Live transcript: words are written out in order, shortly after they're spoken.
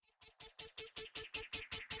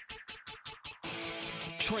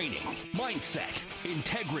Training, mindset,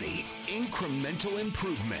 integrity, incremental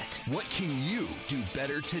improvement. What can you do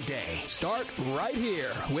better today? Start right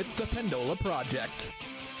here with the Pendola Project.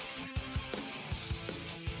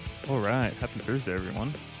 All right. Happy Thursday,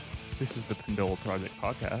 everyone. This is the Pendola Project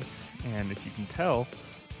podcast. And if you can tell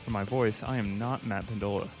from my voice, I am not Matt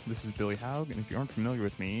Pendola. This is Billy Haug. And if you aren't familiar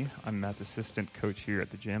with me, I'm Matt's assistant coach here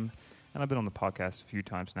at the gym. And I've been on the podcast a few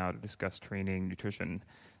times now to discuss training, nutrition,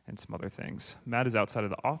 and some other things. Matt is outside of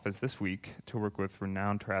the office this week to work with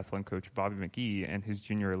renowned triathlon coach Bobby McGee and his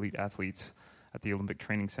junior elite athletes at the Olympic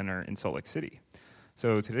Training Center in Salt Lake City.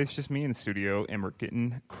 So today's just me in the studio, and we're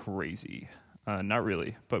getting crazy. Not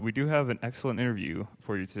really, but we do have an excellent interview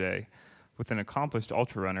for you today with an accomplished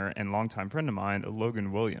ultra runner and longtime friend of mine,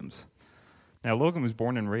 Logan Williams. Now, Logan was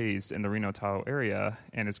born and raised in the Reno Tahoe area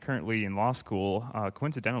and is currently in law school,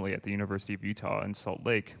 coincidentally at the University of Utah in Salt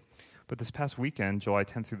Lake. But this past weekend, July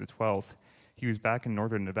 10th through the 12th, he was back in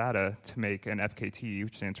northern Nevada to make an FKT,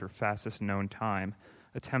 which stands for Fastest Known Time,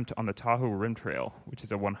 attempt on the Tahoe Rim Trail, which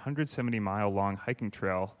is a 170-mile-long hiking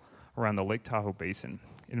trail around the Lake Tahoe Basin.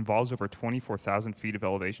 It involves over 24,000 feet of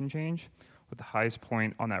elevation change, with the highest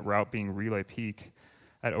point on that route being Relay Peak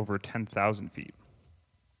at over 10,000 feet.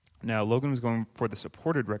 Now, Logan was going for the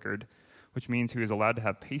supported record, which means he was allowed to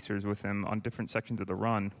have pacers with him on different sections of the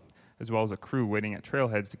run, as well as a crew waiting at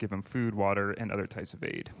trailheads to give him food, water, and other types of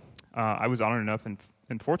aid. I was honored enough and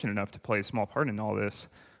fortunate enough to play a small part in all this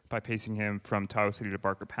by pacing him from Tahoe City to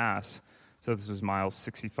Barker Pass. So this was miles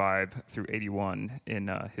 65 through 81 in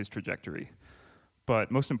his trajectory. But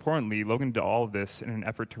most importantly, Logan did all of this in an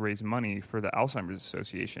effort to raise money for the Alzheimer's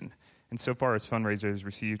Association. And so far, his fundraiser has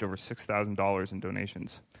received over $6,000 in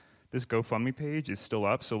donations. This GoFundMe page is still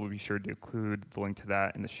up, so we'll be sure to include the link to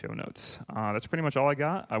that in the show notes. That's pretty much all I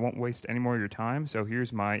got. I won't waste any more of your time, so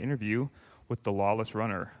here's my interview with the Lawless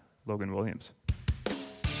runner, Logan Williams.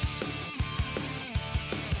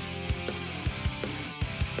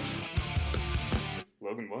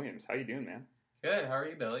 Logan Williams, how you doing, man? Good. How are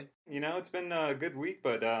you, Billy? You know, it's been a good week,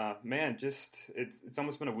 but man, it's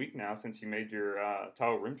almost been a week now since you made your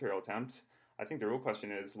Tahoe Rim Trail attempt. I think the real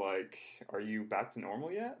question is, like, are you back to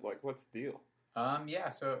normal yet? Like, what's the deal? Yeah,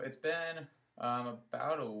 so it's been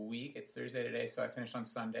about a week. It's Thursday today, so I finished on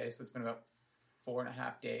Sunday, so it's been about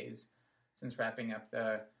 4.5 days since wrapping up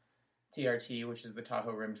the TRT, which is the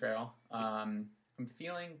Tahoe Rim Trail. I'm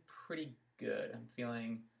feeling pretty good. I'm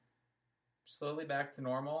feeling slowly back to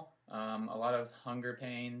normal. A lot of hunger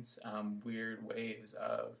pains, weird waves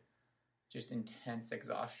of just intense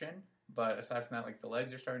exhaustion. But aside from that, like, the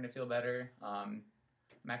legs are starting to feel better. I'm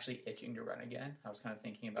actually itching to run again. I was kind of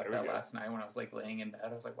thinking about that last night when I was like laying in bed.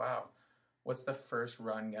 I was like, wow, what's the first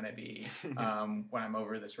run going to be when I'm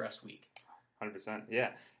over this rest week? 100%, yeah.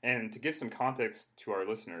 And to give some context to our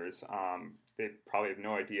listeners, they probably have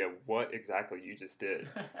no idea what exactly you just did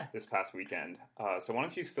this past weekend. So why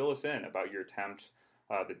don't you fill us in about your attempt,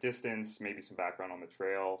 the distance, maybe some background on the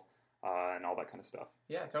trail, and all that kind of stuff.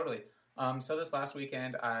 Yeah, totally. So this last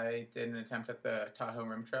weekend, I did an attempt at the Tahoe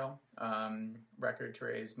Rim Trail record to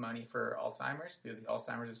raise money for Alzheimer's through the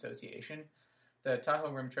Alzheimer's Association. The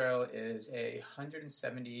Tahoe Rim Trail is a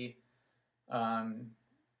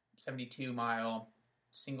 72-mile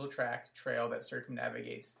single-track trail that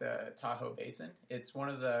circumnavigates the Tahoe Basin. It's one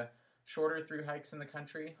of the shorter through hikes in the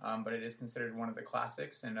country, but it is considered one of the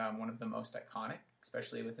classics and one of the most iconic,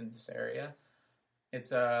 especially within this area.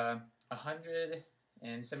 It's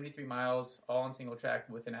 173 miles, all on single track,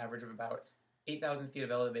 with an average of about 8,000 feet of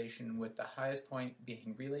elevation, with the highest point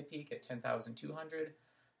being Relay Peak at 10,200,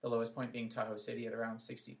 the lowest point being Tahoe City at around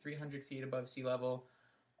 6,300 feet above sea level,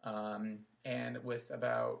 and with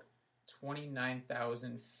about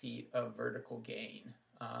 29,000 feet of vertical gain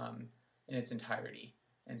in its entirety.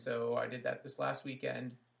 And so I did that this last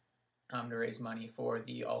weekend to raise money for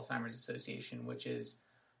the Alzheimer's Association, which is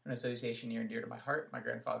an association near and dear to my heart. My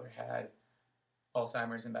grandfather had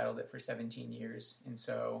Alzheimer's and battled it for 17 years, and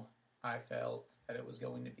so I felt that it was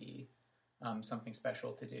going to be something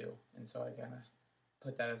special to do, and so I kind of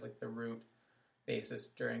put that as like the root basis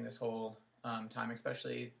during this whole time,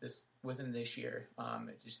 especially within this year.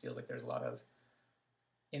 It just feels like there's a lot of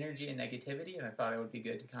energy and negativity, and I thought it would be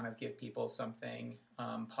good to kind of give people something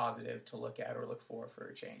positive to look at or look for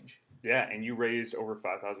a change. Yeah, and you raised over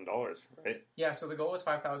 $5,000, right? Yeah, so the goal was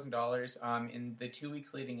 $5,000. In the 2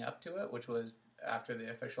 weeks leading up to it, which was after the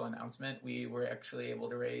official announcement, we were actually able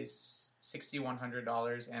to raise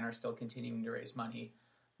 $6,100 and are still continuing to raise money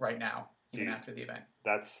right now, even after the event.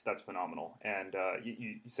 That's phenomenal. And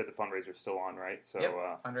you said the fundraiser's still on, right? So yep,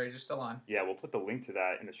 fundraiser's still on. Yeah, we'll put the link to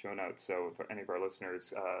that in the show notes. So for any of our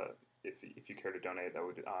listeners, if you care to donate, that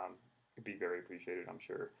would could be very appreciated, I'm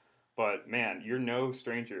sure. But man, you're no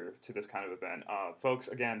stranger to this kind of event. Folks,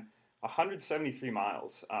 again, 173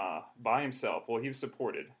 miles by himself. Well, he was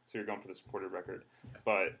supported, so you're going for the supported record.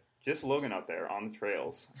 But just Logan out there on the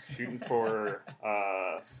trails, shooting for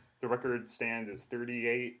the record stands as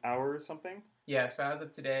 38 hours something? Yeah, so as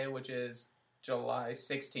of today, which is July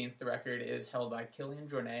 16th, the record is held by Killian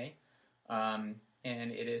Jornet, and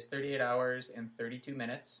it is 38 hours and 32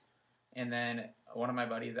 minutes. And then one of my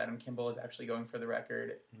buddies, Adam Kimball, is actually going for the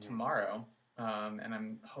record tomorrow, and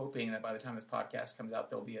I'm hoping that by the time this podcast comes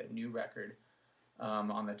out, there'll be a new record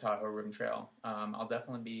on the Tahoe Rim Trail. I'll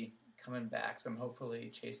definitely be coming back, so I'm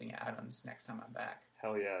hopefully chasing Adams next time I'm back.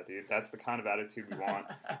 Hell yeah, dude. That's the kind of attitude we want.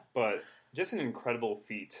 But just an incredible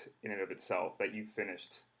feat in and of itself that you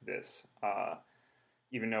finished this.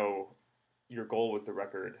 Even though your goal was the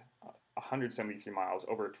record, 173 miles,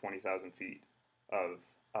 over 20,000 feet of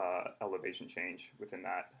elevation change within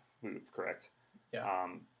that loop, correct? Yeah.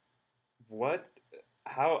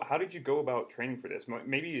 How did you go about training for this?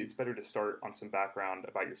 Maybe it's better to start on some background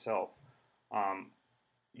about yourself.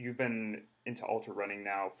 You've been into ultra running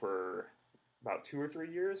now for about 2 or 3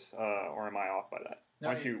 years, or am I off by that? No,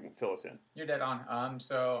 Why don't you fill us in? You're dead on.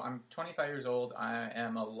 So I'm 25 years old. I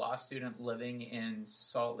am a law student living in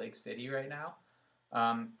Salt Lake City right now.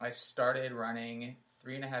 I started running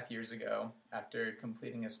 3.5 years ago after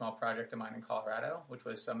completing a small project of mine in Colorado, which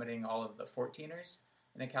was summiting all of the 14ers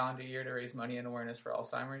in a calendar year to raise money and awareness for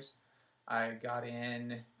Alzheimer's. I got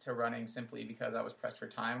into running simply because I was pressed for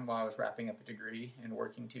time while I was wrapping up a degree and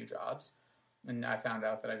working 2 jobs. And I found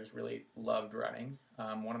out that I just really loved running.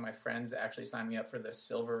 One of my friends actually signed me up for the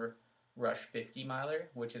Silver Rush 50 miler,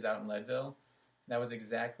 which is out in Leadville. That was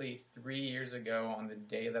exactly 3 years ago on the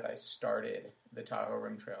day that I started the Tahoe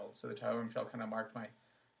Rim Trail. So the Tahoe Rim Trail kind of marked my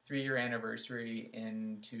 3-year anniversary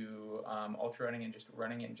into ultra running and just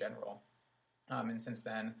running in general. And since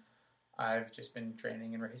then, I've just been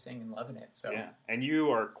training and racing and loving it. So yeah, and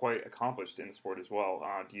you are quite accomplished in the sport as well.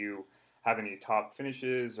 Do you have any top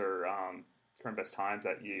finishes or current best times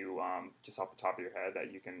that you, just off the top of your head,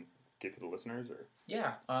 that you can give to the listeners? Or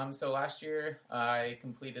yeah, so last year I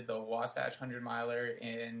completed the Wasatch 100 miler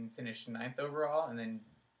and finished 9th overall, and then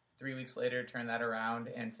 3 weeks later turned that around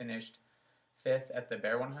and finished 5th at the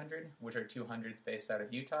Bear 100, which are 200s based out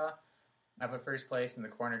of Utah. I have a first place in the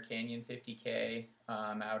Corner Canyon 50K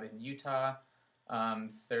out in Utah.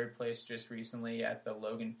 3rd place just recently at the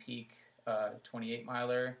Logan Peak 28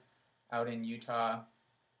 miler out in Utah.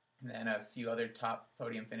 And then a few other top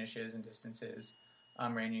podium finishes and distances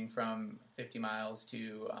ranging from 50 miles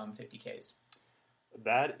to 50Ks.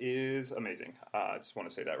 That is amazing. I just want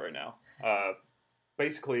to say that right now.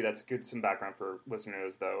 Basically, that's good. Some background for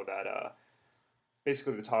listeners, though, that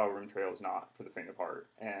basically the Tahoe Rim Trail is not for the faint of heart.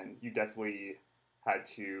 And you definitely had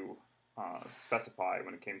to specify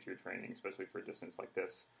when it came to your training, especially for a distance like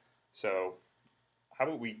this. So how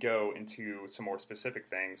about we go into some more specific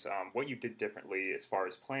things, what you did differently as far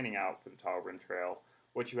as planning out for the Tahoe Rim Trail,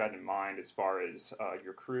 what you had in mind as far as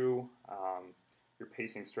your crew, your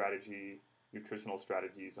pacing strategy, nutritional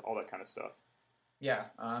strategies, all that kind of stuff. Yeah,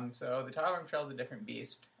 so the Tahoe Rim Trail is a different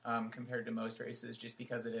beast compared to most races just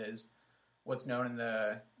because it is what's known in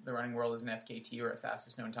the running world as an FKT, or a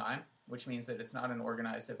fastest known time, which means that it's not an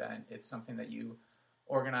organized event. It's something that you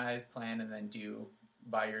organize, plan, and then do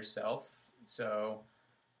by yourself. So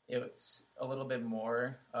it's a little bit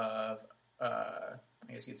more of, I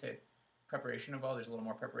guess you could say, preparation involved. There's a little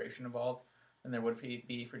more preparation involved than there would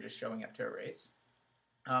be for just showing up to a race.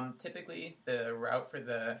 Typically, the route for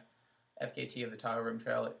the FKT of the Tahoe Rim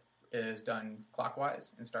Trail is done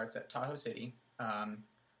clockwise and starts at Tahoe City.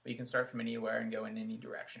 But you can start from anywhere and go in any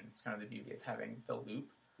direction. It's kind of the beauty of having the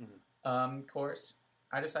loop course.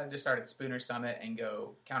 I decided to start at Spooner Summit and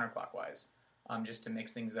go counterclockwise, just to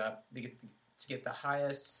mix things up, to get the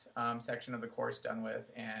highest section of the course done with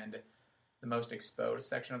and the most exposed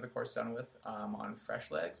section of the course done with on fresh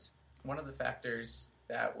legs. One of the factors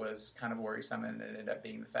that was kind of worrisome and ended up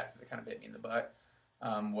being the factor that kind of bit me in the butt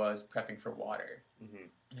was prepping for water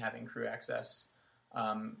and having crew access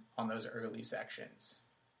on those early sections.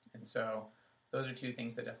 And so those are 2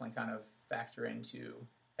 things that definitely kind of factor into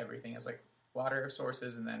everything, as like water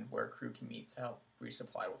sources and then where crew can meet to help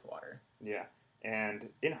resupply with water. Yeah. And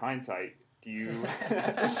in hindsight, do you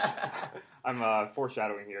I'm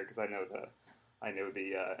foreshadowing here because I know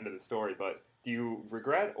the end of the story, but do you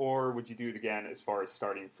regret, or would you do it again as far as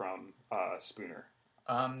starting from Spooner?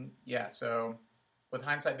 Yeah, so with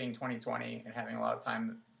hindsight being 2020 and having a lot of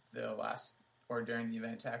time during the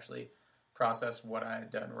event to actually process what I had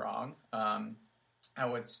done wrong, I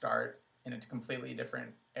would start in a completely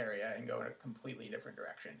different area and go in a completely different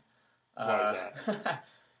direction. Why is that?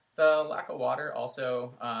 The lack of water.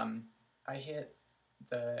 Also, I hit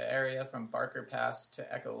the area from Barker Pass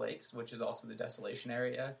to Echo Lakes, which is also the desolation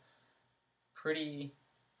area, pretty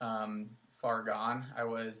far gone. I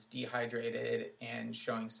was dehydrated and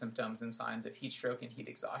showing symptoms and signs of heat stroke and heat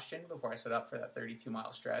exhaustion before I set up for that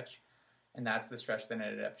 32-mile stretch. And that's the stretch that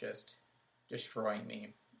ended up just destroying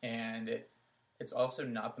me. And it's also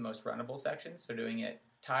not the most runnable section, so doing it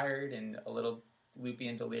tired and a little loopy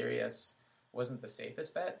and delirious wasn't the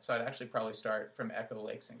safest bet. So I'd actually probably start from Echo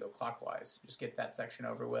Lakes and go clockwise. Just get that section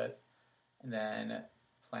over with, and then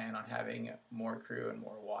plan on having more crew and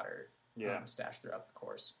more water stashed throughout the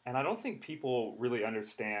course. And I don't think people really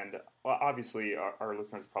understand, well, obviously our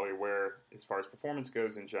listeners are probably aware, as far as performance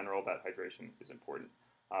goes in general, that hydration is important.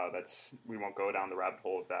 We won't go down the rabbit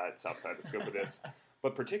hole of that. It's outside the scope of this.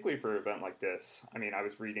 But particularly for an event like this, I mean, I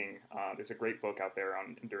was reading, there's a great book out there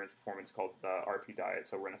on endurance performance called RP Diet,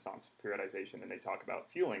 so Renaissance Periodization, and they talk about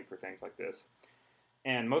fueling for things like this.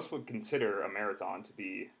 And most would consider a marathon to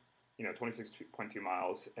be, 26.2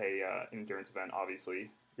 miles, an endurance event,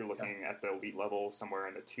 obviously. You're looking at the elite level somewhere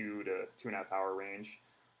in the 2 to 2.5 hour range.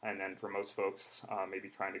 And then for most folks, maybe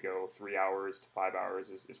trying to go 3 hours to 5 hours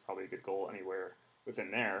is probably a good goal anywhere within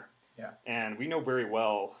there. Yeah. And we know very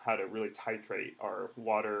well how to really titrate our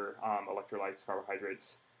water, electrolytes,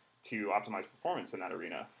 carbohydrates to optimize performance in that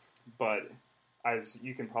arena. But as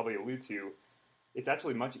you can probably allude to, it's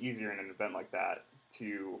actually much easier in an event like that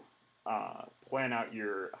to plan out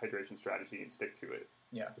your hydration strategy and stick to it.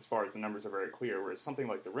 Yeah. As far as the numbers are very clear, whereas something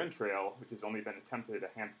like the rim trail, which has only been attempted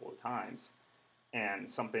a handful of times,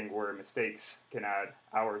 and something where mistakes can add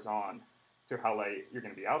hours on to how late you're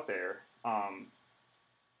going to be out there,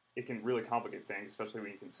 it can really complicate things, especially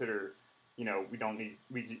when you consider, we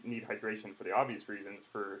need hydration for the obvious reasons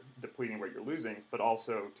for depleting what you're losing, but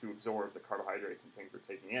also to absorb the carbohydrates and things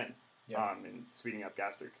we're taking in, and speeding up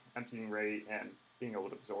gastric emptying rate and being able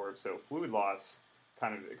to absorb. So fluid loss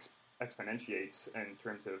kind of exponentiates in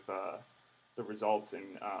terms of the results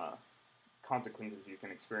and consequences you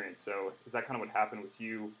can experience. So is that kind of what happened with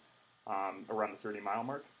you around the 30-mile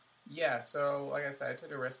mark? Yeah, so like I said, I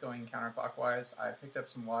took a risk going counterclockwise. I picked up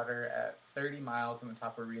some water at 30 miles on the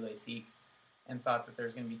top of Relay Peak and thought that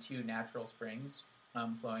there's going to be 2 natural springs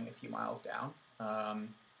flowing a few miles down.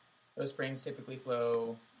 Those springs typically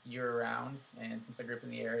flow year-round, and since I grew up in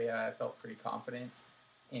the area, I felt pretty confident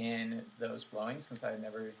in those flowing since I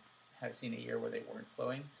never had seen a year where they weren't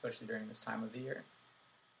flowing, especially during this time of the year.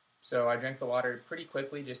 So I drank the water pretty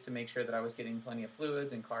quickly just to make sure that I was getting plenty of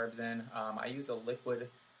fluids and carbs in. I use a liquid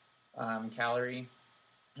calorie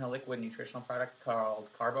and a liquid nutritional product called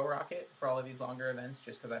Carbo Rocket for all of these longer events,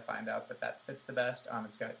 just because I find out that sits the best.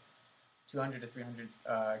 It's got 200 to 300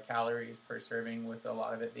 calories per serving, with a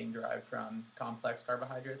lot of it being derived from complex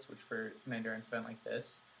carbohydrates, which for an endurance event like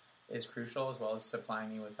this is crucial, as well as supplying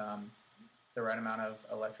me with the right amount of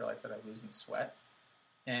electrolytes that I lose in sweat.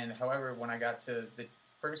 And however, when I got to the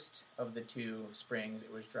first of the 2 springs,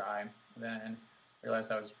 it was dry. Then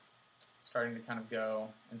realized I was starting to kind of go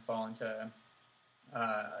and fall into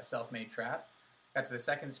a self-made trap. Got to the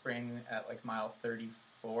second spring at like mile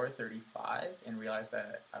 34, 35, and realized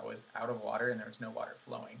that I was out of water and there was no water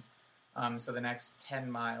flowing. So the next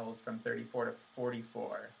 10 miles from 34 to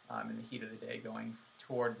 44 in the heat of the day going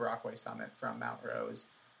toward Brockway Summit from Mount Rose,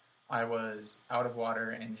 I was out of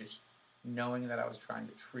water, and just knowing that I was trying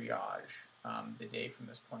to triage the day from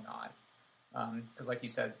this point on. Because like you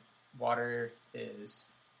said, water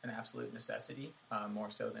is an absolute necessity, more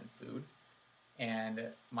so than food. And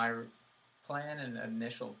my plan and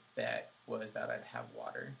initial bet was that I'd have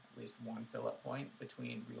water, at least one fill-up point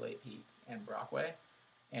between Relay Peak and Brockway.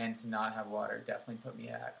 And to not have water definitely put me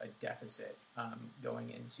at a deficit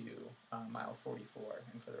going into mile 44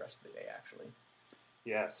 and for the rest of the day, actually.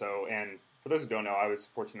 Yeah, so, and for those who don't know, I was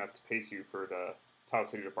fortunate enough to pace you for the Tahoe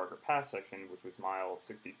City to Barker Pass section, which was mile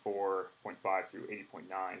 64.5 through 80.9.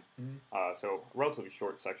 Mm-hmm. So a relatively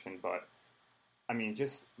short section, but I mean,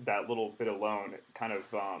 just that little bit alone kind of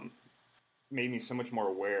made me so much more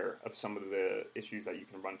aware of some of the issues that you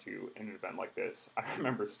can run to in an event like this. I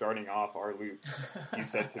remember starting off our loop, you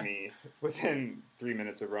said to me within 3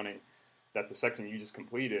 minutes of running that the section you just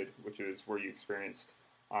completed, which is where you experienced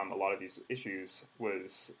a lot of these issues,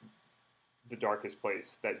 was the darkest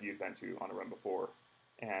place that you'd been to on a run before,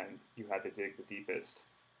 and you had to dig the deepest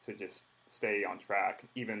to just stay on track,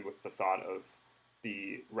 even with the thought of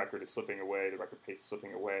the record is slipping away, the record pace is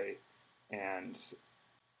slipping away. And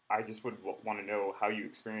I just would want to know how you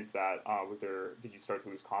experienced that. Did you start to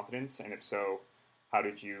lose confidence? And if so, how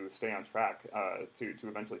did you stay on track to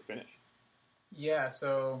eventually finish? Yeah,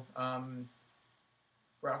 so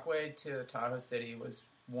Brockway to Tahoe City was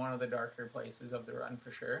one of the darker places of the run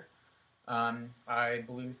for sure. I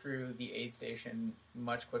blew through the aid station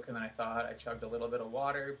much quicker than I thought. I chugged a little bit of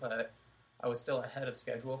water, but I was still ahead of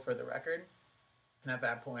schedule for the record. And at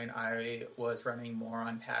that point, I was running more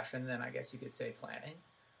on passion than I guess you could say planning,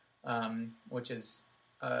 which is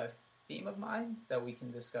a theme of mine that we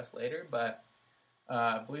can discuss later. But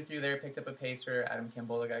blew through there, picked up a pacer, Adam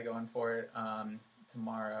Kimball, the guy going for it,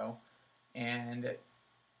 tomorrow, and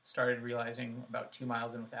started realizing about 2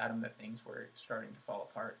 miles in with Adam that things were starting to fall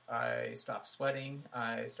apart. I stopped sweating.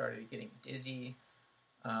 I started getting dizzy.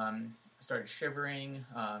 Started shivering,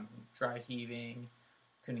 dry heaving,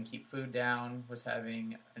 couldn't keep food down, was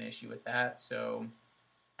having an issue with that. So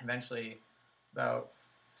eventually, about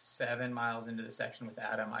 7 miles into the section with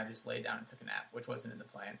Adam, I just laid down and took a nap, which wasn't in the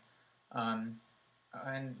plan.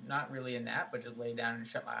 And not really a nap, but just laid down and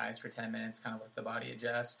shut my eyes for 10 minutes, kind of let the body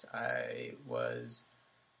adjust. I was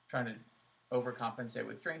trying to overcompensate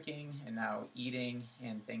with drinking and now eating,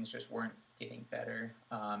 and things just weren't getting better.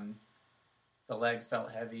 The legs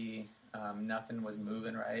felt heavy. Nothing was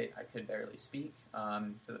moving right. I could barely speak,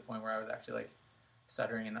 to the point where I was actually like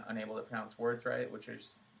stuttering and unable to pronounce words right, which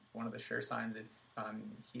is one of the sure signs of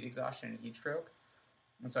heat exhaustion and heat stroke.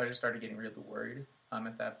 And so I just started getting really worried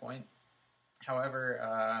at that point.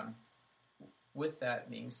 However, with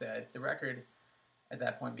that being said, the record at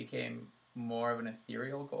that point became more of an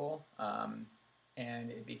ethereal goal, and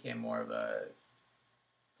it became more of a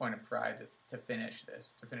point of pride to finish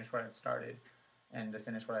this, to finish what I'd started, and to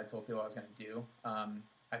finish what I told people I was going to do.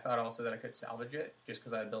 I thought also that I could salvage it, just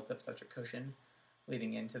because I had built up such a cushion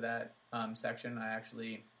leading into that section. I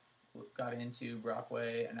actually got into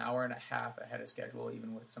Brockway an hour and a half ahead of schedule,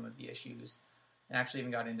 even with some of the issues, and actually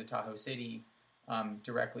even got into Tahoe City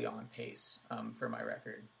directly on pace for my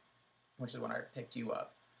record, which is when I picked you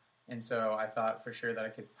up. And so I thought for sure that I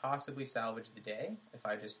could possibly salvage the day if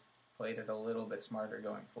I just played it a little bit smarter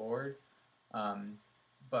going forward.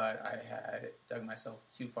 But I had dug myself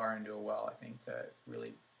too far into a well, I think, to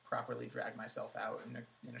really properly drag myself out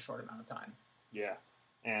in a short amount of time. Yeah,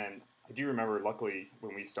 and I do remember, luckily,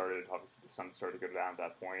 when we started, obviously the sun started to go down at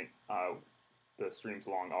that point. The streams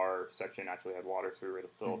along our section actually had water, so we were able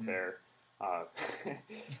to fill up there.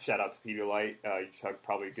 Shout out to Pedialyte. You chugged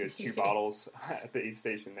probably a good 2 bottles at the aid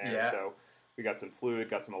station there. Yeah. So we got some fluid,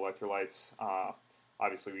 got some electrolytes.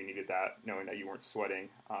 Obviously, we needed that, knowing that you weren't sweating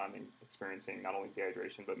and experiencing not only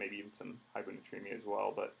dehydration, but maybe even some hyponatremia as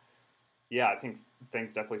well. But yeah, I think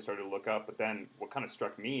things definitely started to look up. But then what kind of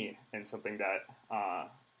struck me, and something that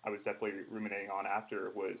I was definitely ruminating on after,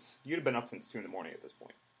 was you'd have been up since 2 in the morning at this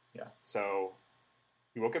point. Yeah. So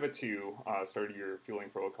you woke up at 2, started your fueling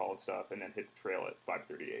protocol and stuff, and then hit the trail at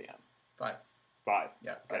 5:30 a.m. 5?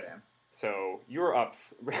 Yeah, 5 okay. a.m. So you were up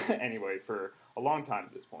anyway for a long time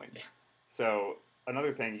at this point. Yeah. So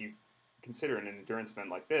another thing you consider in an endurance event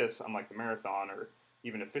like this, unlike the marathon or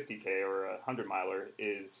even a 50K or a 100-miler,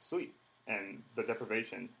 is sleep. And the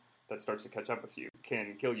deprivation that starts to catch up with you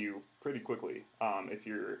can kill you pretty quickly if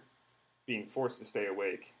you're being forced to stay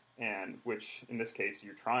awake. And which, in this case,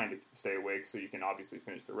 you're trying to stay awake so you can obviously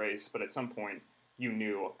finish the race. But at some point, you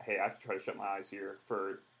knew, hey, I have to try to shut my eyes here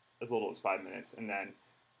for as little as 5 minutes, and then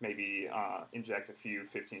maybe inject a few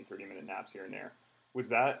 15, 30-minute naps here and there. Was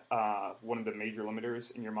that one of the major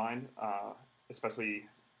limiters in your mind, especially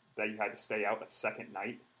that you had to stay out a second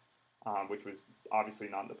night, which was obviously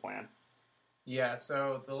not in the plan? Yeah,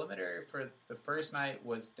 so the limiter for the first night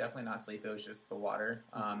was definitely not sleep. It was just the water.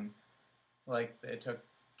 It took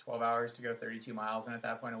 12 hours to go 32 miles, and at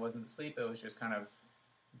that point it wasn't the sleep. It was just kind of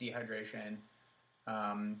dehydration,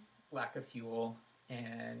 lack of fuel,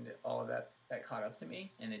 and all of that caught up to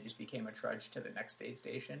me, and it just became a trudge to the next aid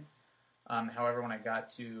station. However, when I got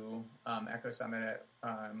to Echo Summit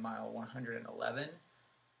at mile 111,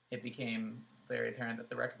 it became very apparent that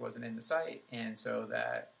the record wasn't in the sight, and so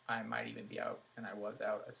that I might even be out, and I was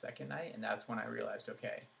out a second night, and that's when I realized,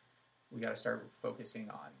 okay, we got to start focusing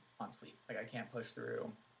on sleep. Like, I can't push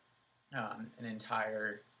through an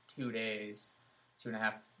entire 2 days,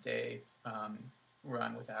 2.5 day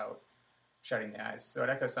run without shutting the eyes. So at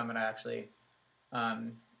Echo Summit, I actually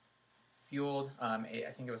fueled, I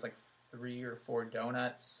think it was like 3 or 4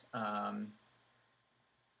 donuts,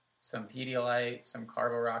 some Pedialyte, some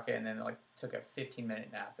Carbo Rocket, and then took a 15-minute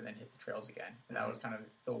nap and then hit the trails again. And that was kind of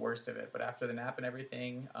the worst of it. But after the nap and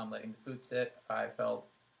everything, letting the food sit, I felt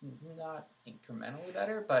not incrementally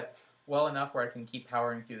better, but well enough where I can keep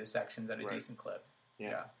powering through the sections at a decent clip.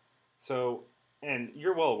 Yeah. So, and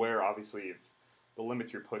you're well aware, obviously, of the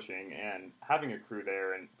limits you're pushing, and having a crew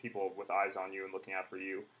there and people with eyes on you and looking out for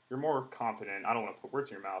you, you're more confident. I don't want to put words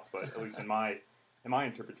in your mouth, but at least in my in my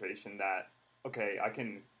interpretation, that, okay, I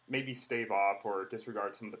can maybe stave off or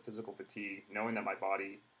disregard some of the physical fatigue, knowing that my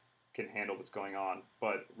body can handle what's going on.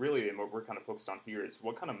 But really, and what we're kind of focused on here is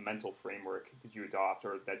what kind of mental framework did you adopt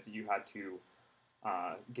or that you had to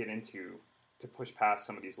get into to push past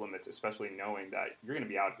some of these limits, especially knowing that you're going to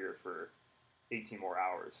be out here for 18 more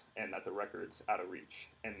hours and that the record's out of reach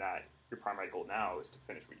and that your primary goal now is to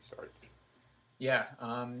finish what you started. Yeah,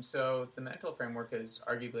 so the mental framework is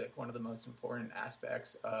arguably one of the most important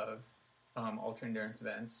aspects of ultra endurance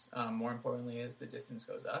events. More importantly, as the distance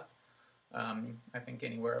goes up, I think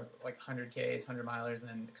anywhere like 100Ks, 100 milers, and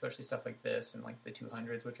then especially stuff like this and like the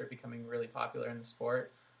 200s, which are becoming really popular in the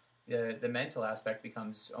sport, the mental aspect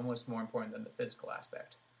becomes almost more important than the physical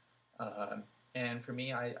aspect. And for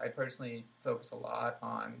me, I personally focus a lot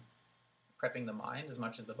on prepping the mind as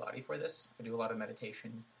much as the body for this. I do a lot of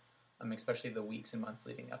meditation, especially the weeks and months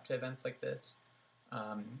leading up to events like this.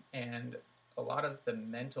 And a lot of the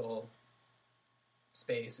mental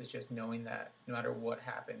space is just knowing that no matter what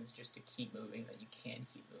happens, just to keep moving, that you can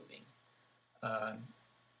keep moving.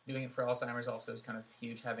 Doing it for Alzheimer's also is kind of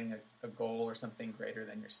huge, having a goal or something greater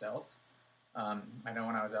than yourself. I know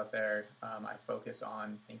when I was out there, I focused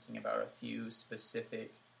on thinking about a few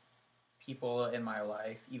specific people in my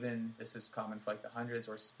life, even this is common for like the hundreds,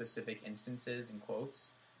 or specific instances in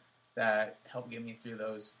quotes that help get me through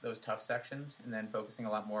those tough sections, and then focusing a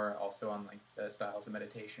lot more also on like the styles of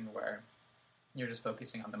meditation where you're just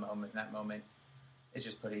focusing on the moment, and that moment is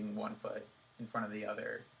just putting one foot in front of the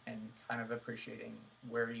other and kind of appreciating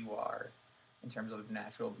where you are in terms of the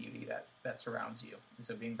natural beauty that surrounds you. And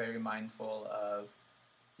so being very mindful of,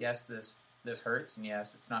 yes, this hurts, and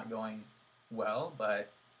yes, it's not going well, but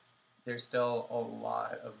there's still a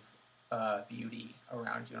lot of beauty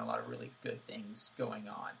around you and a lot of really good things going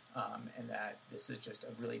on, and that this is just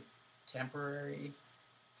a really temporary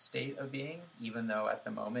state of being, even though at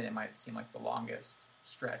the moment it might seem like the longest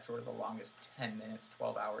stretch or the longest 10 minutes,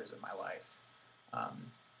 12 hours of my life.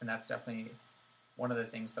 And that's definitely one of the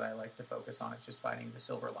things that I like to focus on, is just finding the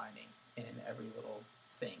silver lining in every little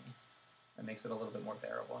thing. That makes it a little bit more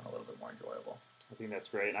bearable and a little bit more enjoyable. I think that's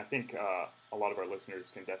great. And I think a lot of our listeners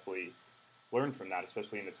can definitely learn from that,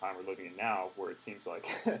 especially in the time we're living in now, where it seems like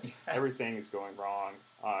everything is going wrong,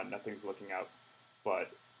 nothing's looking up. But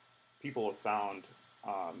people have found,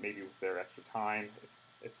 maybe with their extra time,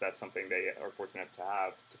 if that's something they are fortunate to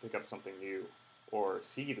have, to pick up something new or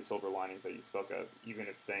see the silver linings that you spoke of. Even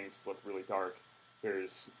if things look really dark,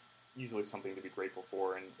 there's usually something to be grateful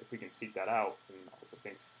for. And if we can seek that out and also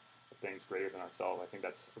think of things greater than ourselves, I think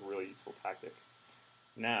that's a really useful tactic.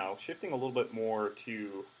 Now, shifting a little bit more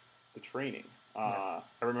to the training. I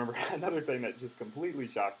remember another thing that just completely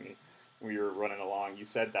shocked me when we were running along. You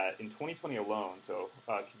said that in 2020 alone, so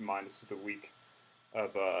keep in mind this is the week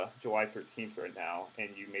of July 13th right now,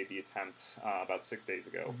 and you made the attempt about 6 days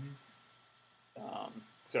ago. Mm-hmm.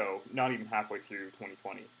 So not even halfway through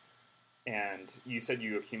 2020. And you said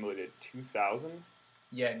you accumulated 2,000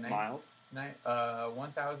 miles?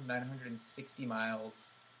 1,960 miles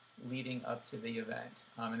leading up to the event,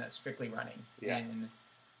 and that's strictly running in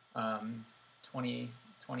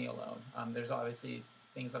 2020 alone. There's obviously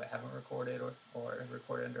things that I haven't recorded or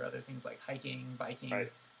recorded under other things like hiking, biking,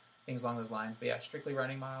 things along those lines. But yeah, strictly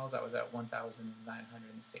running miles, I was at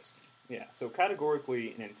 1,960. Yeah, so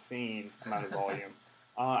categorically an insane amount of volume.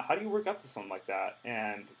 How do you work up to something like that?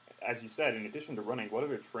 And as you said, in addition to running, what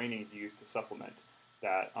other training do you use to supplement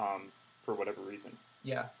that for whatever reason?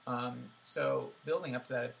 Yeah, so building up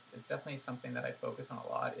to that, it's definitely something that I focus on a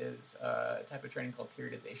lot, is a type of training called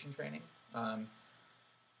periodization training,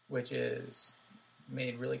 which is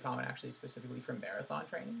made really common actually specifically for marathon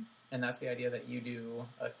training. And that's the idea that you do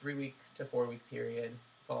a 3-week to 4-week period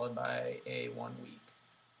followed by a 1-week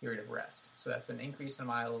period of rest. So that's an increase in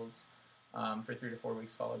miles for 3 to 4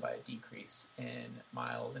 weeks, followed by a decrease in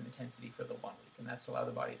miles and intensity for the 1 week. And that's to allow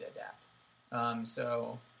the body to adapt.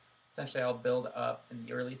 So essentially I'll build up in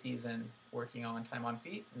the early season working on time on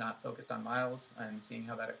feet, not focused on miles, and seeing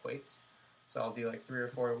how that equates. So I'll do like 3 or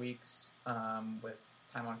 4 weeks with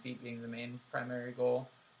time on feet being the main primary goal,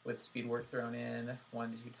 with speed work thrown in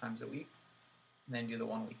 1 to 2 times a week, and then do the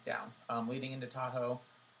 1 week down. Leading into Tahoe,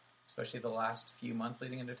 especially the last few months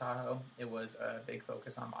leading into Tahoe, it was a big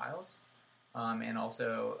focus on miles and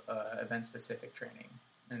also event-specific training.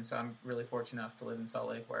 And so I'm really fortunate enough to live in Salt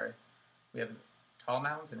Lake, where we have tall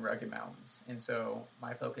mountains and rugged mountains. And so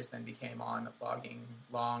my focus then became on logging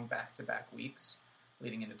long back-to-back weeks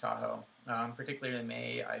leading into Tahoe. Particularly in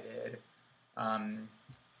May, I did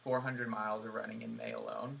 400 miles of running in May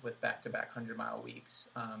alone, with back-to-back 100-mile weeks,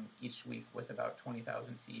 each week with about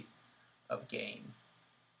 20,000 feet of gain.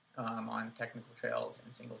 on technical trails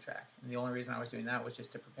and single track. And the only reason I was doing that was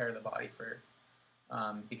just to prepare the body for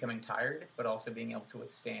becoming tired, but also being able to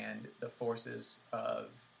withstand the forces of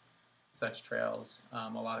such trails, a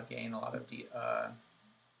lot of gain, a lot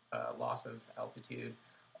of loss of altitude,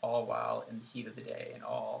 all while in the heat of the day and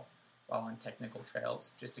all while on technical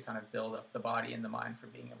trails, just to kind of build up the body and the mind for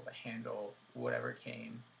being able to handle whatever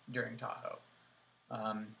came during Tahoe.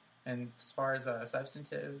 And as far as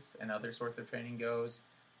substantive and other sorts of training goes,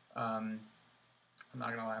 I'm not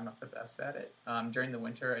going to lie, I'm not the best at it. During the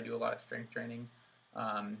winter, I do a lot of strength training.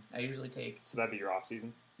 I usually take... So that'd be your off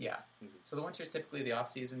season? Yeah. Mm-hmm. So the winter is typically the off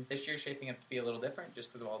season. This year's shaping up to be a little different just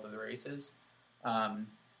because of all the races. I'm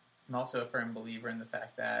also a firm believer in the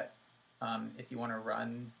fact that if you want to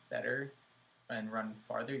run better and run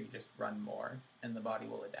farther, you just run more, and the body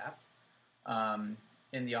will adapt.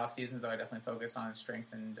 In the off seasons, though, I definitely focus on strength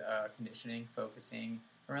and conditioning, focusing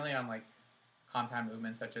really on like compound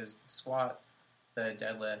movements such as the squat, the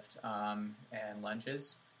deadlift, and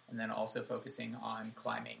lunges, and then also focusing on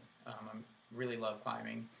climbing. I really love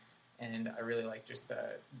climbing, and I really like just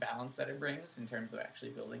the balance that it brings in terms of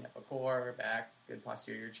actually building up a core, back, good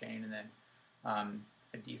posterior chain, and then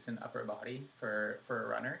a decent upper body for a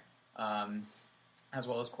runner, as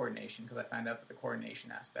well as coordination, because I found out that the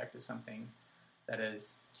coordination aspect is something that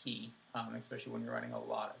is key, especially when you're running a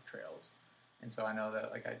lot of trails. And so I know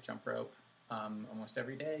that like I jump rope almost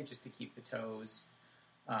every day just to keep the toes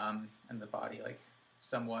and the body like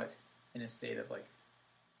somewhat in a state of like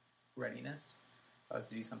readiness. If I was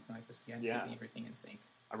to do something like this again, keeping everything in sync.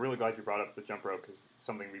 I'm really glad you brought up the jump rope, because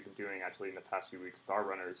something we've been doing actually in the past few weeks with our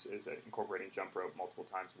runners is incorporating jump rope multiple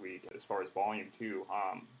times a week. As far as volume too,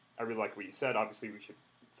 I really like what you said. Obviously, we should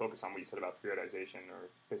focus on what you said about periodization, or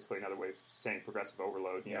basically another way of saying progressive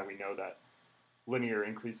overload. You know, we know that linear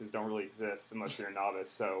increases don't really exist unless you're a novice,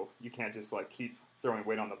 so you can't just like keep throwing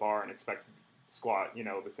weight on the bar and expect to squat, you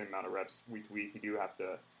know, the same amount of reps week to week. You do have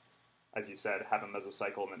to, as you said, have a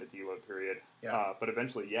mesocycle and then a deload period. But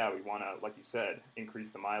eventually, we want to, like you said, increase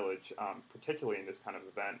the mileage, particularly in this kind of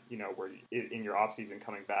event, you know, where in your off-season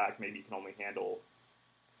coming back, maybe you can only handle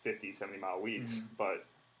 50, 70-mile weeks, but,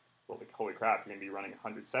 well, like, holy crap, you're going to be running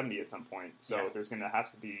 170 at some point. So there's going to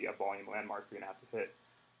have to be a volume landmark you're going to have to hit.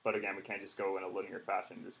 But again, we can't just go in a linear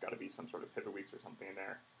fashion. There's got to be some sort of pivot weeks or something in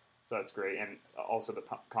there. So that's great. And also the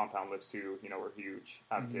compound lifts, too, you know, we're a huge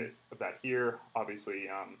advocate of that here. Obviously,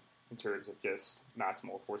 in terms of just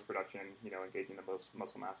maximal force production, you know, engaging the most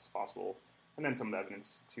muscle mass as possible. And then some of the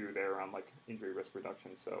evidence, too, there around, like, injury risk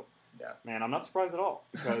reduction. So, man, I'm not surprised at all.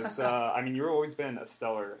 Because, I mean, you've always been a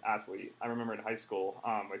stellar athlete. I remember in high school,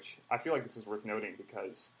 which I feel like this is worth noting,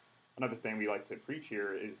 because another thing we like to preach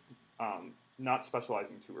here is not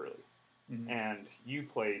specializing too early. And you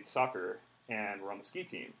played soccer and were on the ski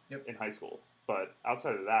team in high school. But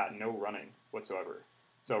outside of that, no running whatsoever.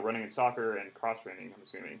 So running in soccer and cross-training, I'm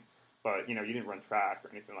assuming. But, you know, you didn't run track or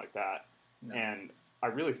anything like that. No. And I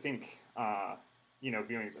really think, you know,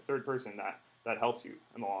 viewing as a third person, that helps you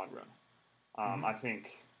in the long run. I think,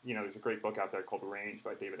 you know, there's a great book out there called Range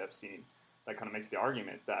by David Epstein that kind of makes the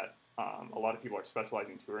argument that a lot of people are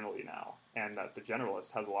specializing too early now, and that the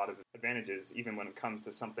generalist has a lot of advantages even when it comes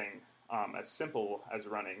to something as simple as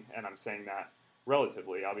running. And I'm saying that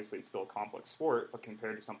relatively. Obviously, it's still a complex sport, but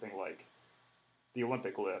compared to something like the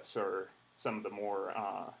Olympic lifts or some of the more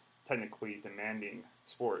technically demanding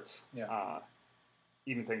sports,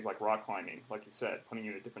 even things like rock climbing, like you said, putting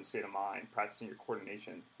you in a different state of mind, practicing your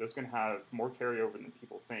coordination, those can have more carryover than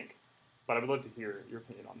people think. But I would love to hear your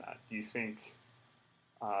opinion on that. Do you think,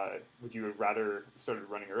 would you have rather started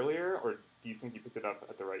running earlier, or do you think you picked it up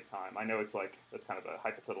at the right time? I know it's like, that's kind of a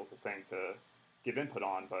hypothetical thing to give input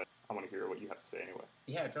on, but I want to hear what you have to say anyway.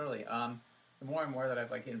 Yeah, totally. The more and more that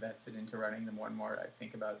I've like invested into running, the more and more I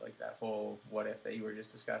think about like that whole what if that you were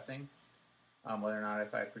just discussing. Whether or not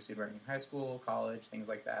if I had pursued running in high school, college, things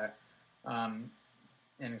like that. And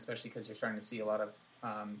especially because you're starting to see a lot of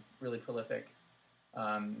really prolific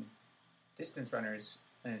distance runners,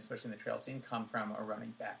 and especially in the trail scene, come from a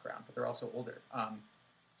running background, but they're also older.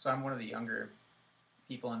 So I'm one of the younger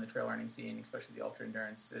people in the trail running scene, especially the ultra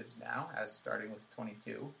endurances now, as starting with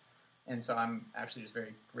 22. And so I'm actually just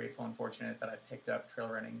very grateful and fortunate that I picked up trail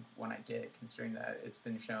running when I did, considering that it's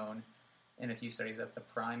been shown in a few studies that the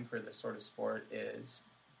prime for this sort of sport is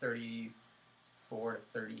 34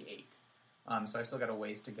 to 38. So I still got a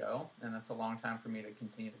ways to go, and that's a long time for me to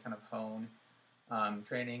continue to kind of hone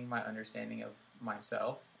training, my understanding of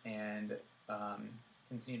myself, and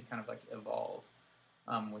continue to kind of like evolve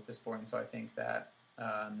with the sport. And so I think that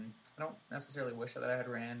I don't necessarily wish that I had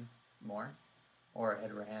ran more or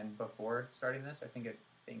had ran before starting this. I think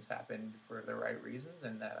things happened for the right reasons,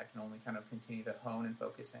 and that I can only kind of continue to hone and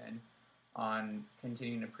focus in on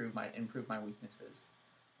continuing to improve my weaknesses,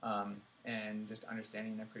 and just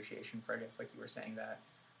understanding and appreciation for, I guess, like you were saying, that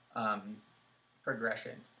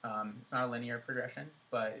progression. It's not a linear progression,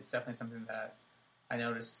 but it's definitely something that I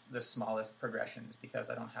notice the smallest progressions, because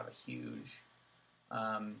I don't have a huge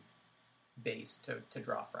base to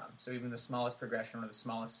draw from. So even the smallest progression or the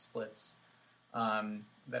smallest splits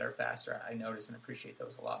that are faster, I notice and appreciate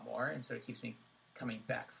those a lot more, and so it keeps me coming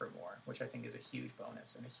back for more, which I think is a huge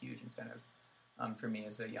bonus and a huge incentive for me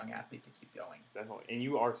as a young athlete to keep going. Definitely. And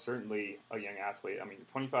you are certainly a young athlete. I mean,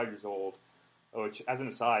 25 years old, which, as an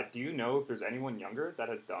aside, do you know if there's anyone younger that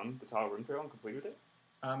has done the Tahoe Rim Trail and completed it?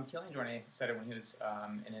 Killian Jornet said it when he was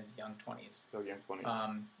in his young 20s. So young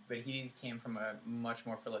 20s. But he came from a much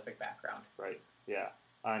more prolific background. Right, yeah.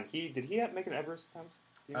 And did he make an Everest attempt?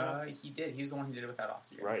 He did. He was the one who did it without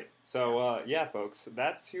oxygen. Right. So, yeah, folks,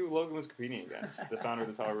 that's who Logan was competing against, the founder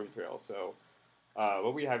of the Tahoe Rim Trail. So,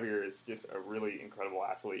 what we have here is just a really incredible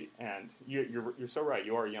athlete. And you're so right.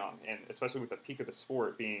 You are young. And especially with the peak of the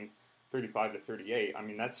sport being 35 to 38, I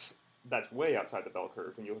mean, that's way outside the bell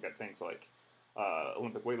curve when you look at things like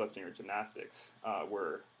Olympic weightlifting or gymnastics,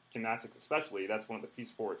 where gymnastics especially, that's one of the few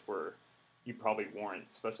sports where you probably warrant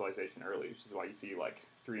specialization early, which is why you see like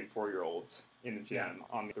 3 and 4 year olds in the gym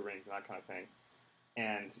on the rings and that kind of thing.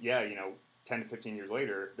 And yeah, 10 to 15 years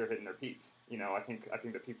later, they're hitting their peak. I think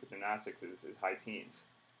the peak for gymnastics is high teens,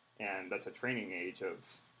 and that's a training age of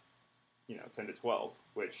 10 to 12,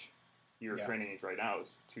 which your training age right now is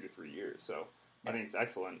 2 to 3 years. So I think it's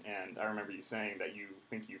excellent, and I remember you saying that you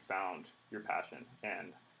think you found your passion, and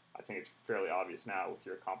I think it's fairly obvious now with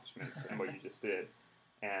your accomplishments and what you just did,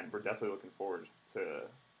 and we're definitely looking forward to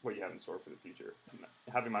what you have in store for the future.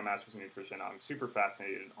 Having my master's in nutrition, I'm super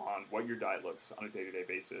fascinated on what your diet looks on a day-to-day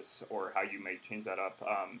basis, or how you may change that up,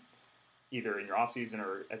 either in your off-season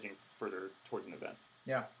or edging further towards an event.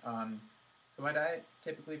 Yeah. So my diet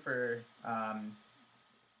typically for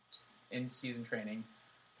in-season training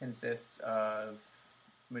consists of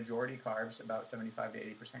majority carbs, about 75 to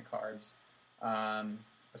 80% carbs,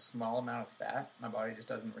 a small amount of fat. My body just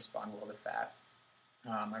doesn't respond well to fat.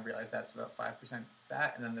 I realize that's about 5%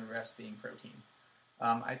 fat, and then the rest being protein.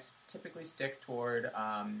 I typically stick toward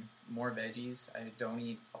more veggies. I don't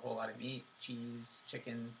eat a whole lot of meat, cheese,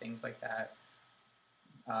 chicken, things like that.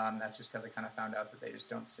 That's just because I kind of found out that they just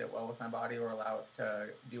don't sit well with my body or allow it to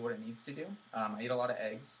do what it needs to do. I eat a lot of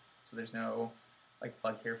eggs, so there's no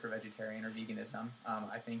plug here for vegetarian or veganism.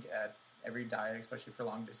 I think every diet, especially for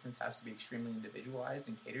long distance, has to be extremely individualized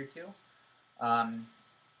and catered to.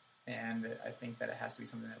 And I think that it has to be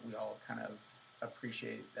something that we all kind of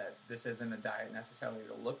appreciate, that this isn't a diet necessarily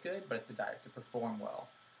to look good, but it's a diet to perform well.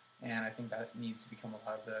 And I think that needs to become a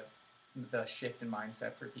lot of the shift in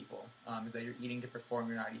mindset for people, is that you're eating to perform,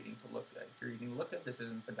 you're not eating to look good. If you're eating to look good, this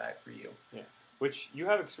isn't the diet for you. Yeah. Which you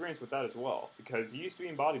have experience with that as well, because you used to be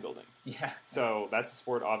in bodybuilding. Yeah. So that's a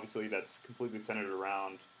sport, obviously, that's completely centered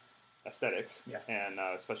around aesthetics, and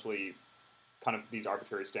especially kind of these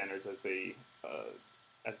arbitrary standards as the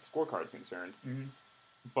scorecard is concerned. Mm-hmm.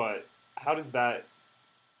 But how did that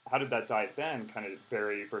diet then kind of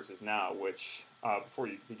vary versus now? Which before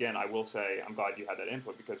you begin, I will say I'm glad you had that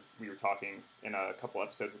input, because we were talking in a couple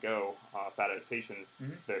episodes ago, fat adaptation,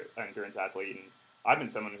 the endurance athlete, and I've been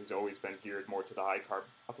someone who's always been geared more to the high carb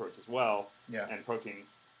approach as well. Yeah. And protein,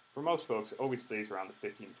 for most folks, always stays around the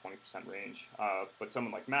 15 to 20% range. But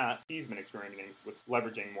someone like Matt, he's been experimenting with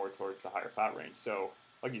leveraging more towards the higher fat range. So,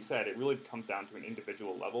 like you said, it really comes down to an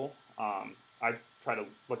individual level. I try to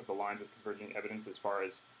look at the lines of converging evidence as far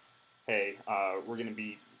as, hey, we're going to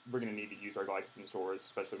need to use our glycogen stores,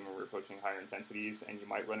 especially when we're approaching higher intensities, and you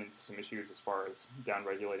might run into some issues as far as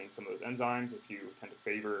down-regulating some of those enzymes if you tend to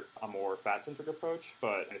favor a more fat-centric approach.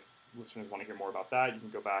 But if listeners want to hear more about that, you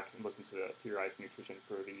can go back and listen to the Periodized Nutrition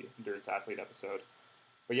for the Endurance Athlete episode.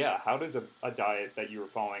 But yeah, how does a diet that you were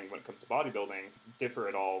following when it comes to bodybuilding differ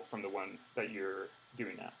at all from the one that you're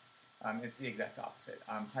doing now? It's the exact opposite.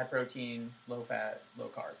 High protein, low fat, low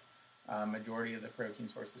carb. Majority of the protein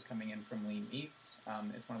sources coming in from lean meats.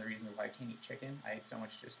 It's one of the reasons why I can't eat chicken. I ate so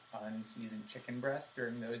much just unseasoned chicken breast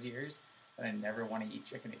during those years that I never want to eat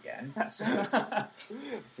chicken again.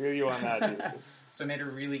 Feel you on that, dude. So it made it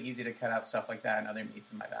really easy to cut out stuff like that and other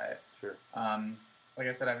meats in my diet. Sure. Like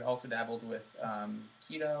I said, I've also dabbled with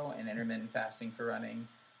keto and intermittent fasting for running.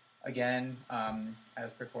 Again,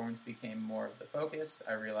 as performance became more of the focus,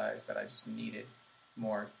 I realized that I just needed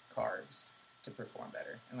more carbs to perform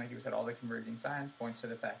better. And like you said, all the converging science points to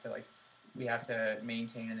the fact that we have to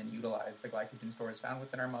maintain and then utilize the glycogen stores found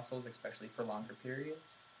within our muscles, especially for longer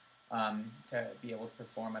periods. to be able to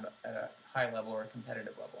perform at a high level or a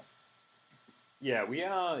competitive level. Yeah,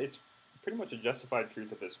 it's pretty much a justified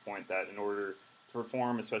truth at this point that in order to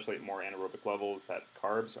perform, especially at more anaerobic levels, that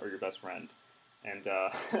carbs are your best friend.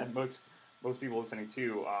 And most people listening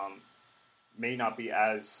to may not be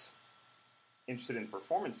as interested in the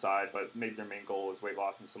performance side, but maybe their main goal is weight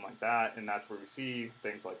loss and something like that. And that's where we see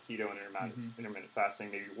things like keto and intermittent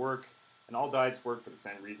fasting maybe work. And all diets work for the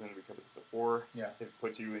same reason. We covered this before. Yeah. It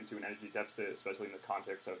puts you into an energy deficit, especially in the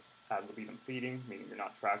context of ad libitum feeding, meaning you're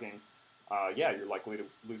not tracking. You're likely to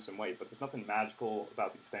lose some weight, but there's nothing magical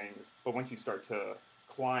about these things. But once you start to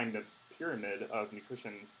climb the pyramid of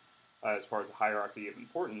nutrition, as far as the hierarchy of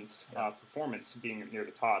importance, performance being near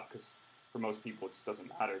the top, because for most people it just doesn't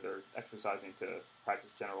matter. They're exercising to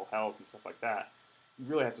practice general health and stuff like that. You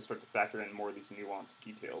really have to start to factor in more of these nuanced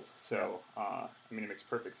details. So, it makes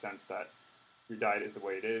perfect sense that your diet is the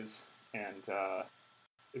way it is. And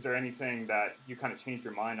is there anything that you kind of changed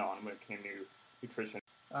your mind on when it came to nutrition?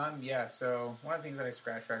 So one of the things that I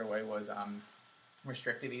scratched right away was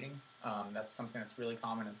restrictive eating. That's something that's really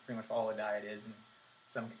common. It's pretty much all a diet is in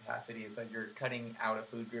some capacity. It's like you're cutting out a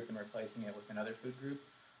food group and replacing it with another food group.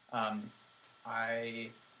 I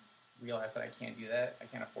realized that I can't do that. I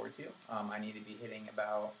can't afford to. I need to be hitting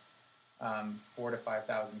about 4,000 to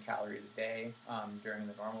 5,000 calories a day during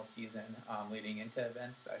the normal season. Leading into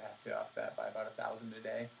events, I'd have to up that by about 1,000 a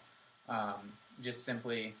day, just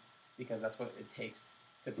simply because that's what it takes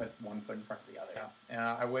to put one foot in front of the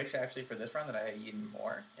other. I wish actually for this run that I had eaten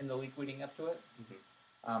more in the week leading up to it.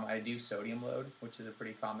 I do sodium load, which is a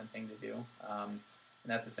pretty common thing to do, and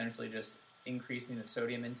that's essentially just increasing the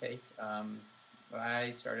sodium intake.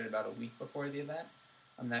 I started about a week before the event.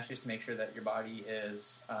 That's just to make sure that your body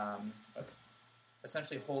is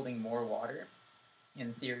essentially holding more water.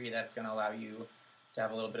 In theory, that's going to allow you to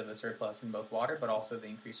have a little bit of a surplus in both water, but also the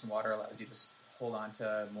increase in water allows you to hold on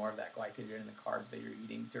to more of that glycogen and the carbs that you're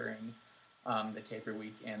eating during the taper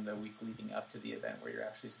week and the week leading up to the event where you're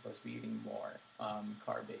actually supposed to be eating more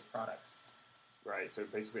carb-based products. Right, so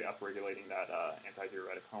basically upregulating that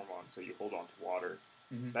antidiuretic hormone so you hold on to water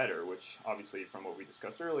better, which obviously from what we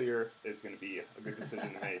discussed earlier is going to be a good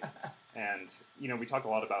decision to make. And, we talk a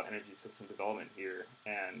lot about energy system development here,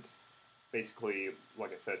 and basically,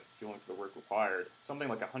 like I said, fueling for the work required, something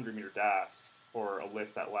like a 100-meter dash or a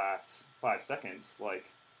lift that lasts 5 seconds, like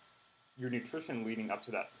your nutrition leading up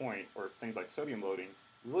to that point, or things like sodium loading,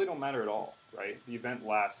 really don't matter at all, right? The event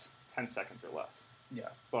lasts 10 seconds or less. Yeah.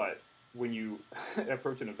 But when you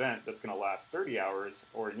approach an event that's going to last 30 hours,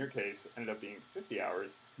 or in your case, ended up being 50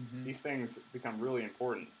 hours, these things become really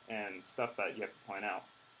important and stuff that you have to plan out.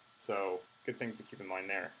 So, good things to keep in mind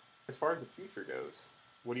there. As far as the future goes,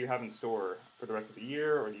 what do you have in store for the rest of the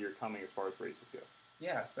year or the year coming as far as races go?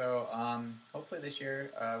 Yeah, so hopefully this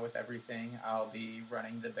year, with everything, I'll be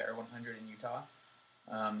running the Bear 100 in Utah.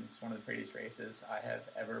 It's one of the prettiest races I have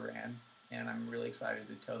ever ran, and I'm really excited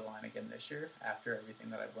to toe the line again this year after everything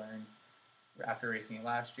that I've learned after racing it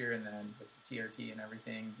last year and then with the TRT and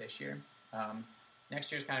everything this year.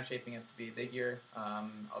 Next year's kind of shaping up to be a big year.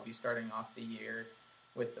 I'll be starting off the year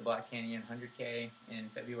with the Black Canyon 100K in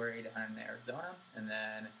February down in Arizona, and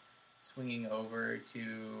then swinging over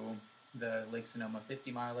to the Lake Sonoma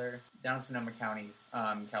 50-miler down in Sonoma County,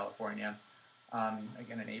 California,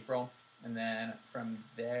 again in April. And then from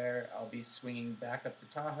there, I'll be swinging back up to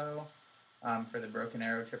Tahoe for the Broken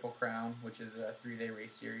Arrow Triple Crown, which is a 3-day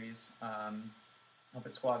race series up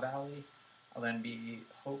at Squaw Valley. I'll then be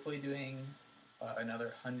hopefully doing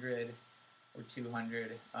another 100 or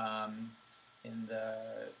 200 in the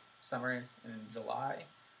summer in July.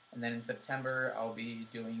 And then in September, I'll be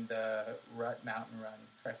doing the Rut Mountain Run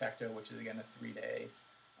Trifecta, which is, again, a 3-day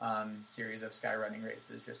series of sky running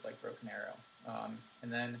races, just like Broken Arrow.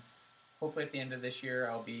 And then hopefully at the end of this year,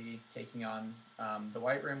 I'll be taking on the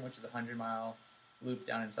White Rim, which is a 100-mile loop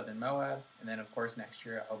down in southern Moab. And then, of course, next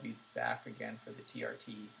year, I'll be back again for the TRT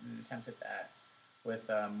in an attempt at that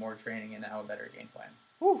with more training and now a better game plan.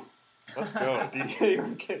 Whew. Let's go.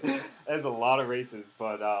 There's a lot of races,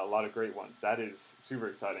 but a lot of great ones. That is super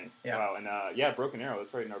exciting. Yeah. Wow. And Broken Arrow,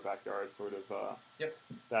 that's right in our backyard, sort of. Yep.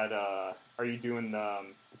 That, are you doing the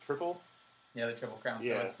triple? Yeah, the Triple Crown.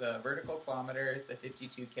 Yeah. So it's the vertical kilometer, the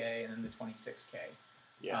 52K, and then the 26K.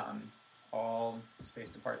 Yeah. All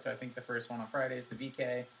spaced apart. So I think the first one on Friday is the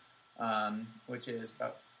VK, which is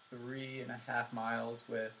about 3.5 miles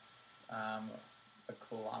with a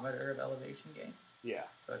kilometer of elevation gain. Yeah.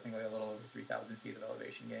 So I think like a little over 3,000 feet of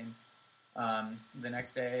elevation gain. The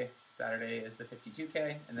next day, Saturday, is the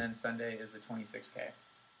 52K, and then Sunday is the 26K.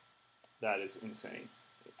 That is insane.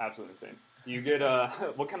 Absolutely insane. Do you get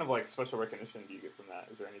what kind of like special recognition do you get from that?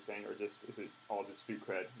 Is there anything, or just is it all just street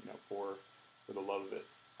cred? For the love of it.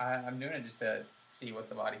 I'm doing it just to see what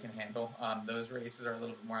the body can handle. Those races are a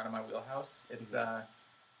little bit more out of my wheelhouse. It's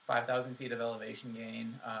 5,000 feet of elevation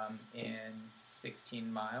gain in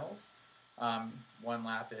 16 miles. One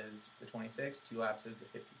lap is the 26, 2 laps is the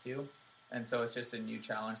 52. And so it's just a new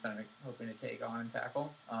challenge that I'm hoping to take on and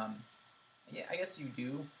tackle. Yeah, I guess you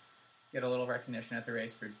do get a little recognition at the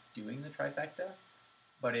race for doing the trifecta,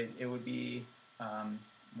 but it would be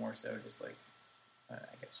more so just like, I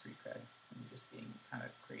guess, street cred. And just being kind of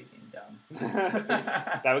crazy and dumb.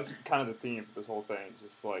 That was kind of the theme for this whole thing.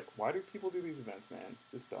 Just like, why do people do these events, man?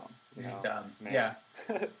 Just dumb. Just dumb. Man. Yeah.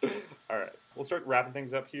 All right. We'll start wrapping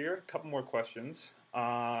things up here. A couple more questions.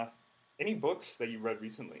 Any books that you read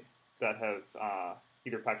recently that have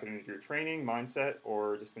either factored into your training, mindset,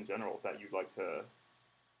 or just in general that you'd like to...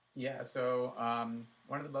 Yeah, so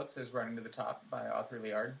one of the books is Running to the Top by Arthur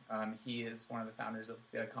Liard. He is one of the founders of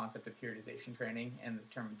the concept of periodization training and the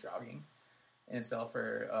term jogging in itself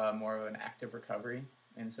for more of an active recovery.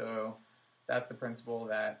 And so that's the principle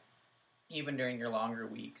that even during your longer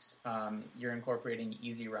weeks, you're incorporating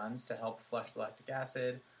easy runs to help flush the lactic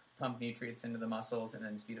acid, pump nutrients into the muscles, and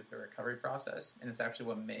then speed up the recovery process. And it's actually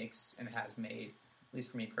what makes and has made, at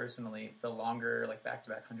least for me personally, the longer like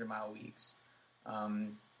back-to-back 100-mile weeks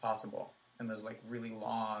possible. And those like really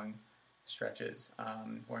long stretches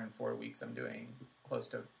where in 4 weeks I'm doing close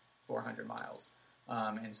to 400 miles.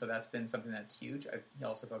 And so that's been something that's huge. He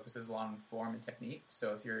also focuses a lot on form and technique.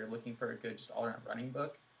 So if you're looking for a good just all-around running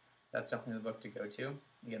book, that's definitely the book to go to.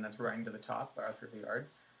 Again, that's Running to the Top by Arthur Liard,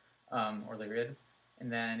 or Liard. And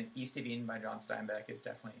then East of Eden by John Steinbeck is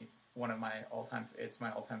definitely one of my all-time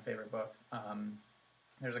favorite book.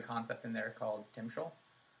 There's a concept in there called Timshel,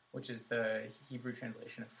 which is the Hebrew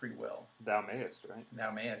translation of free will. Thou mayest, right?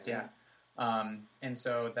 Thou mayest, yeah. And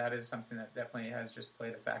so that is something that definitely has just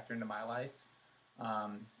played a factor into my life,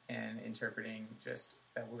 and interpreting just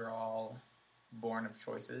that we're all born of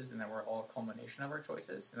choices and that we're all a culmination of our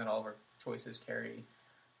choices and that all of our choices carry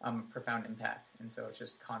profound impact. And so it's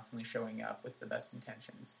just constantly showing up with the best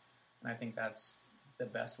intentions. And I think that's the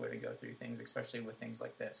best way to go through things, especially with things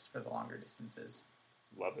like this for the longer distances.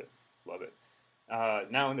 Love it. Love it.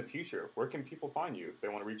 Now, in the future, where can people find you? If they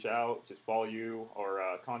want to reach out, just follow you or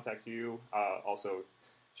contact you. Also,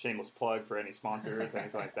 shameless plug for any sponsors,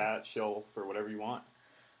 anything like that. Shill for whatever you want.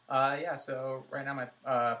 Yeah, so right now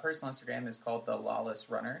my personal Instagram is called The Lawless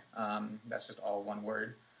Runner. That's just all one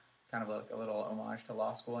word, kind of like a little homage to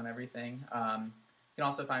law school and everything. You can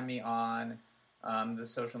also find me on the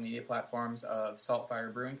social media platforms of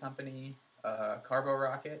Saltfire Brewing Company, Carbo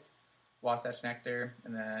Rocket, Wasatch Nectar,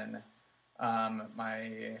 and then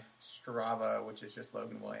my Strava, which is just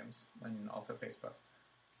Logan Williams, and also Facebook.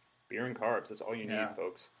 Beer and carbs, that's all you need,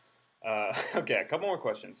 folks. Okay, a couple more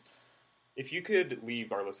questions. If you could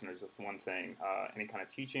leave our listeners with one thing, any kind of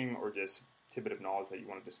teaching or just tidbit of knowledge that you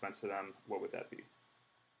want to dispense to them, what would that be?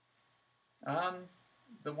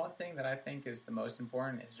 The one thing that I think is the most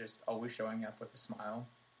important is just always showing up with a smile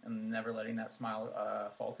and never letting that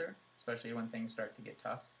smile falter, especially when things start to get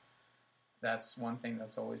tough. That's one thing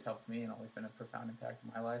that's always helped me and always been a profound impact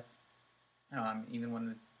in my life. Even when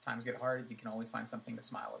the times get hard, you can always find something to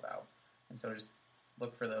smile about. And so just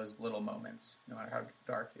look for those little moments, no matter how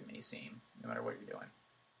dark it may seem, no matter what you're doing.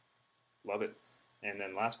 Love it. And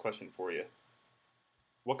then last question for you.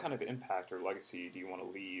 What kind of impact or legacy do you want to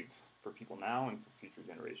leave for people now and for future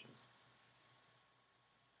generations?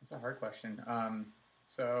 That's a hard question.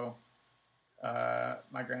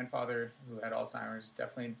 My grandfather, who had Alzheimer's,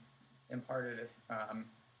 definitely imparted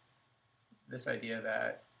this idea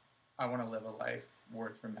that I want to live a life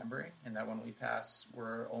worth remembering, and that when we pass,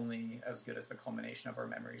 we're only as good as the culmination of our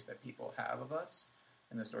memories that people have of us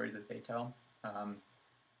and the stories that they tell.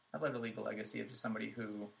 I'd love to leave a legacy of just somebody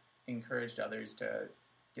who encouraged others to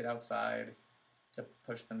get outside, to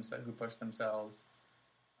push themselves,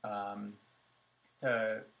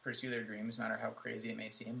 to pursue their dreams, no matter how crazy it may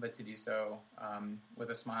seem, but to do so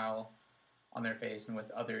with a smile on their face and with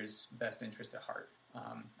others' best interest at heart.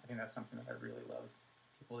 I think that's something that I really love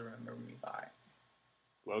people to remember me by.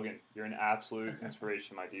 Logan, you're an absolute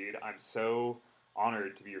inspiration, my dude. I'm so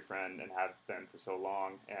honored to be your friend and have been for so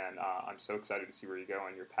long, and I'm so excited to see where you go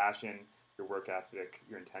and your passion, your work ethic,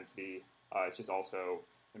 your intensity. It's just also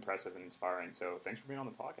impressive and inspiring. So thanks for being on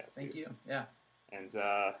the podcast. Thank you. Yeah. And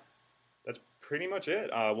that's pretty much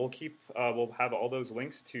it. We'll have all those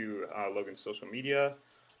links to Logan's social media,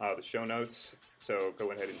 the show notes. So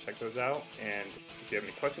go ahead and check those out. And if you have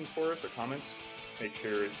any questions for us or comments, make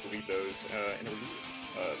sure to leave those in a review.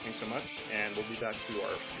 Thanks so much, and we'll be back to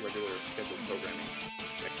our regular scheduled programming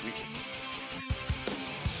next week.